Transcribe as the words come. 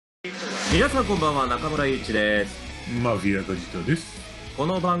皆さんこんばんは、中村ゆういちです。マフィアカジタです。こ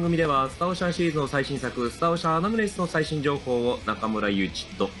の番組ではスターオーシャンシリーズの最新作、スターオーシャンアナムネシスの最新情報を中村ゆういち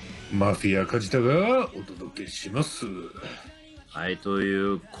とマフィアカジタがお届けします。はい、とい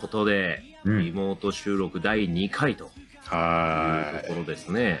うことで、リモート収録第2回というところです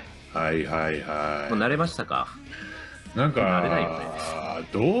ね。はいはいはい。もう慣れましたか？なんか慣れないよね。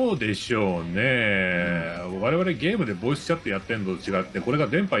どうでしょうね、我々ゲームでボイスチャットやってんのと違って、これが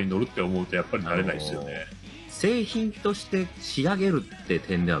電波に乗るって思うとやっぱり慣れないですよね。製品として仕上げるって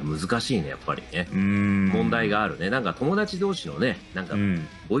点では難しいね、やっぱりね。問題があるね。なんか友達同士のね、なんか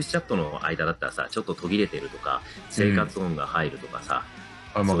ボイスチャットの間だったらさ、ちょっと途切れてるとか、生活音が入るとかさ、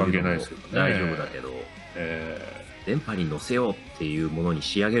あんま関係ないですけどね。大丈夫だけど、電波に乗せようっていうものに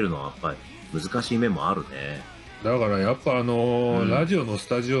仕上げるのはやっぱり難しい面もあるね。だからやっぱラジオのス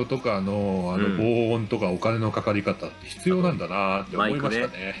タジオとかの防音とかお金のかかり方って必要なんだなって思いました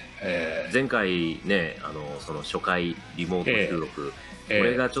ね。前回ね、その初回リモート収録、こ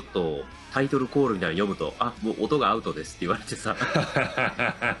れがちょっとタイトルコールみたいに読むと、あ、もう音がアウトですって言われてさ、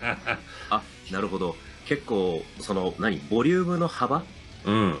あ、なるほど。結構、ボリュームの幅、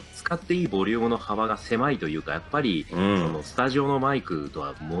使っていいボリュームの幅が狭いというか、やっぱり、そのスタジオのマイクと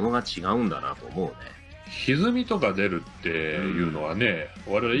はものが違うんだなと思うね。歪みとか出るっていうのはね、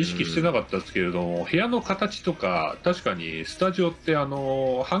我々意識してなかったですけれども、部屋の形とか確かにスタジオって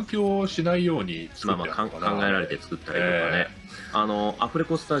反響しないように作ってあるのかな。考えられて作ったりとかね、アフレ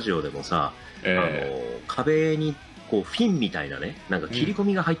コスタジオでもさ、壁にこうフィンみたいなね、なんか切り込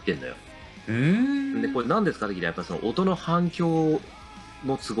みが入ってんだよ。でこれ何ですかって聞いたら、やっぱその音の反響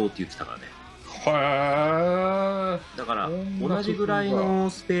の都合って言ってたからね。だから同じぐらい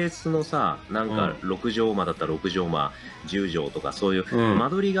のスペースのさ、なんか6畳間だったら6畳間、10畳とかそういう間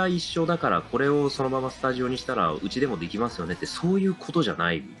取りが一緒だから、これをそのままスタジオにしたらうちでもできますよねって、そういうことじゃ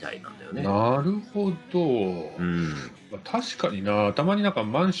ないみたいなんだよね。なるほど。確かにな、たまになんか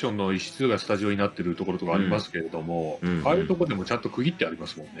マンションの一室がスタジオになってるところとかありますけれども、ああいうところでもちゃんと区切ってありま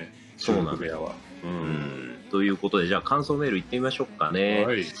すもんね。そうなんだよ。ということで、じゃあ感想メールいってみましょうかね。